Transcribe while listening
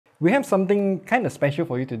We have something kind of special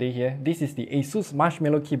for you today here. This is the ASUS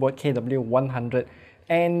Marshmallow Keyboard KW100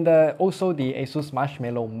 and also the ASUS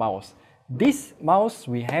Marshmallow mouse. This mouse,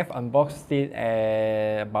 we have unboxed it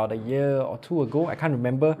about a year or two ago, I can't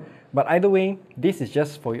remember. But either way, this is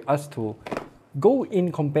just for us to go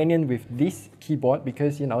in companion with this keyboard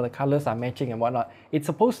because you know the colors are matching and whatnot. It's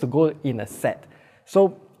supposed to go in a set.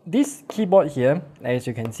 So this keyboard here, as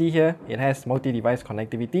you can see here, it has multi-device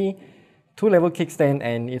connectivity, 2-level kickstand,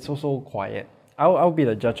 and it's also quiet. I'll be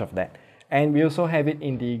the judge of that. And we also have it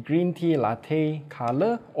in the green tea latte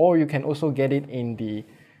color, or you can also get it in the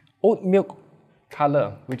oat milk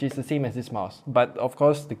color, which is the same as this mouse. But of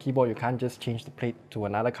course, the keyboard, you can't just change the plate to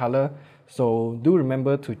another color. So do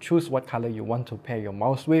remember to choose what color you want to pair your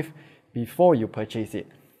mouse with before you purchase it.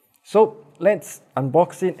 So let's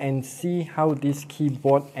unbox it and see how this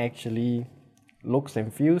keyboard actually looks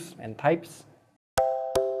and feels and types.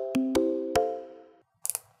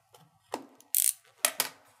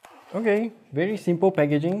 Okay, very simple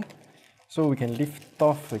packaging. So we can lift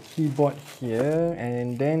off the keyboard here,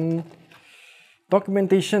 and then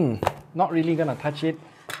documentation, not really gonna touch it.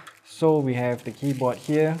 So we have the keyboard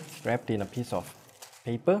here wrapped in a piece of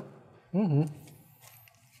paper.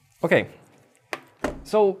 Okay,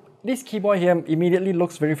 so this keyboard here immediately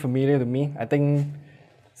looks very familiar to me. I think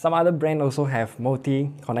some other brand also have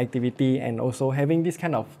multi-connectivity and also having this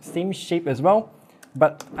kind of same shape as well.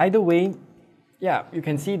 But either way, yeah, you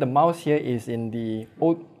can see the mouse here is in the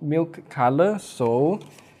oat milk color. So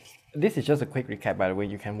this is just a quick recap, by the way.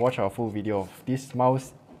 You can watch our full video of this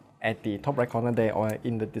mouse at the top right corner there or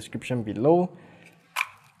in the description below.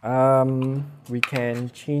 We can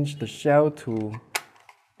change the shell to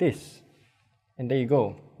this. And there you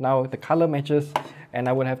go. Now the color matches, and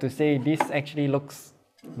I would have to say this actually looks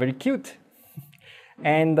very cute.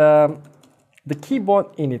 And the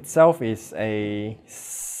keyboard in itself is a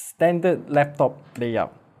standard laptop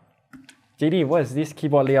layout. JD, what is this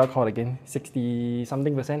keyboard layout called again? 60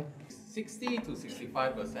 something percent? 60 to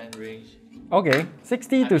 65% range. Okay,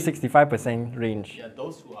 60 to 65% range. Yeah,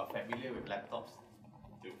 those who are familiar with laptops,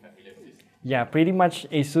 they're familiar with this. Yeah, pretty much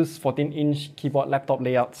ASUS 14-inch keyboard laptop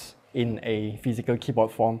layouts in a physical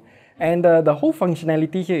keyboard form. And the whole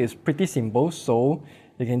functionality here is pretty simple. So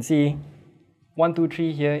you can see 1, 2,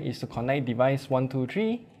 3 here is to connect device 1, 2,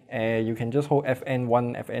 3. You can just hold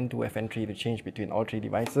FN1, FN2, FN3 to change between all 3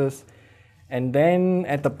 devices. And then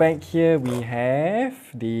at the back here, we have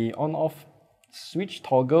the on-off switch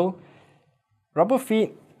toggle, rubber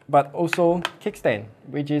feet, but also kickstand,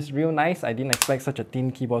 which is real nice. I didn't expect such a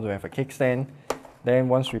thin keyboard to have a kickstand. Then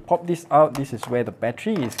once we pop this out, this is where the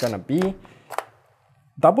battery is gonna be.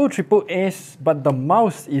 Double triple A's, but the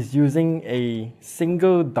mouse is using a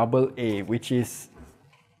single double A, which is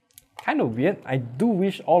kind of weird. I do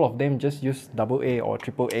wish all of them just use double A or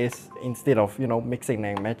triple A's instead of, you know, mixing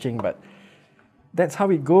and matching, but that's how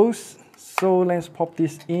it goes. So let's pop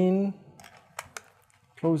this in,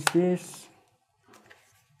 close this.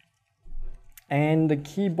 And the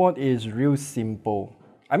keyboard is real simple.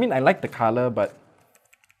 I mean, I like the color, but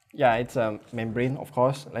yeah, it's a membrane, of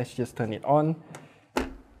course. Let's just turn it on.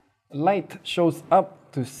 Light shows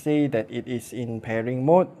up to say that it is in pairing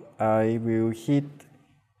mode. I will hit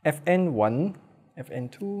FN1,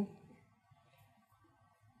 FN2.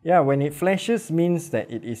 Yeah, when it flashes means that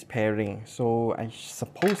it is pairing. So I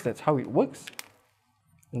suppose that's how it works.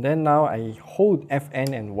 And then now I hold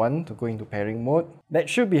FN and 1 to go into pairing mode. That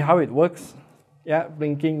should be how it works. Yeah,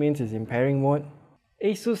 blinking means it's in pairing mode.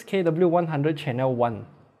 ASUS KW100 channel 1.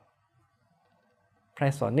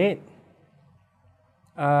 Press on it.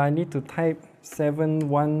 I need to type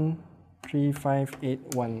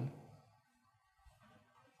 713581.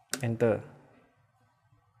 Enter.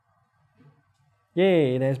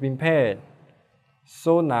 Yay, it has been paired.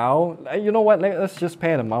 So now, you know what, let's just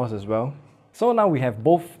pair the mouse as well. So now we have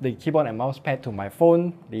both the keyboard and mouse paired to my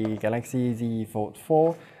phone, the Galaxy Z Fold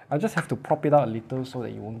 4. I'll just have to prop it out a little so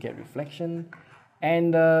that you won't get reflection.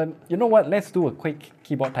 And you know what, let's do a quick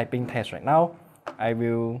keyboard typing test right now. I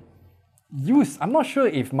will use, I'm not sure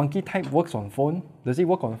if monkey type works on phone. Does it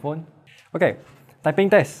work on phone? Okay, typing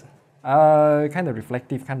test. Kind of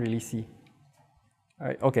reflective, can't really see.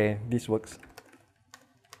 Alright, okay, this works.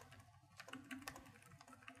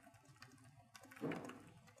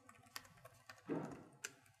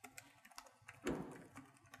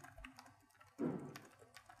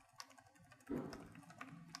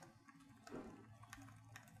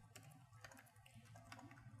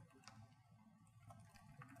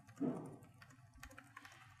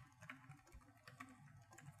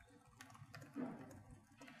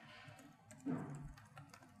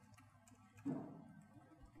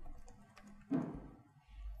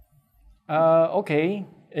 Okay,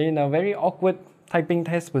 in a very awkward typing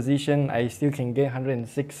test position, I still can get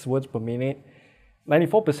 106 words per minute.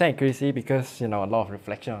 94% accuracy because, a lot of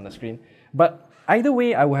reflection on the screen. But either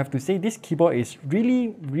way, I would have to say this keyboard is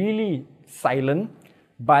really, really silent,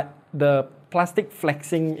 but the plastic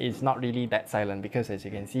flexing is not really that silent because as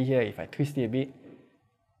you can see here, if I twist it a bit,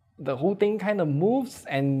 the whole thing kind of moves,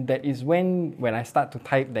 and that is when I start to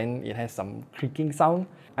type, then it has some creaking sound.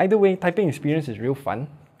 Either way, typing experience is real fun.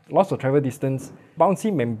 Lots of travel distance,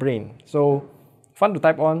 bouncy membrane, so fun to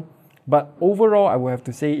type on. But overall, I would have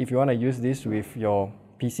to say if you want to use this with your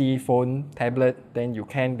PC, phone, tablet, then you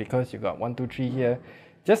can because you got 1, 2, 3 here.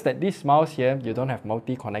 Just that this mouse here, you don't have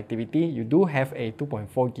multi-connectivity. You do have a 2.4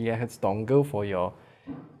 GHz dongle for your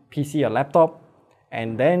PC or laptop,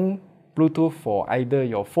 and then Bluetooth for either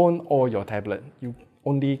your phone or your tablet. You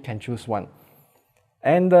only can choose one.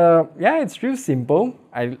 And yeah, it's real simple.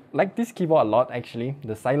 I like this keyboard a lot actually.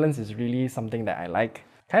 The silence is really something that I like.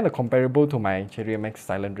 Kind of comparable to my Cherry MX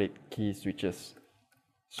silent rate key switches.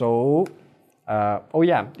 So, oh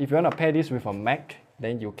yeah, if you want to pair this with a Mac,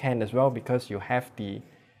 then you can as well because you have the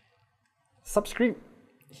subscript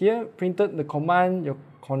here printed, the command, your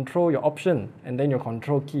control, your option, and then your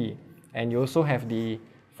control key. And you also have the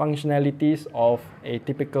functionalities of a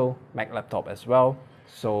typical Mac laptop as well.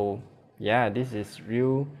 So yeah, this is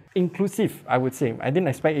real inclusive, I would say. I didn't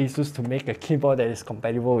expect ASUS to make a keyboard that is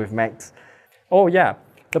compatible with Macs. Oh yeah,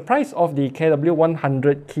 the price of the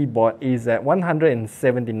KW100 keyboard is at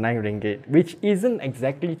 179 ringgit, which isn't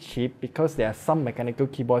exactly cheap because there are some mechanical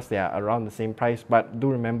keyboards that are around the same price, but do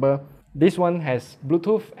remember, this one has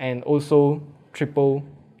Bluetooth and also triple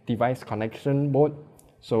device connection mode,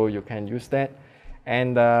 so you can use that.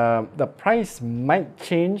 And the price might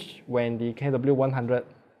change when the KW100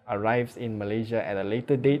 arrives in Malaysia at a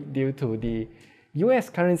later date due to the US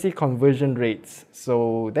currency conversion rates.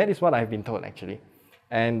 So that is what I've been told actually.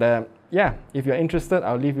 And yeah, if you're interested,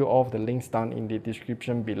 I'll leave you all of the links down in the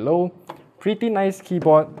description below. Pretty nice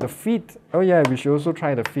keyboard. The feet, oh yeah, we should also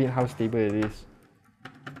try the feet, how stable it is.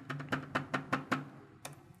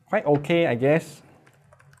 Quite okay, I guess.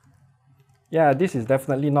 Yeah, this is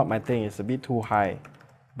definitely not my thing. It's a bit too high,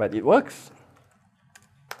 but it works.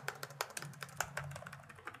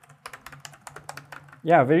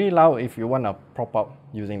 Yeah, very loud if you want to prop up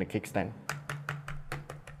using the kickstand.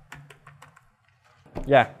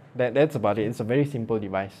 Yeah, that's about it. It's a very simple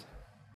device.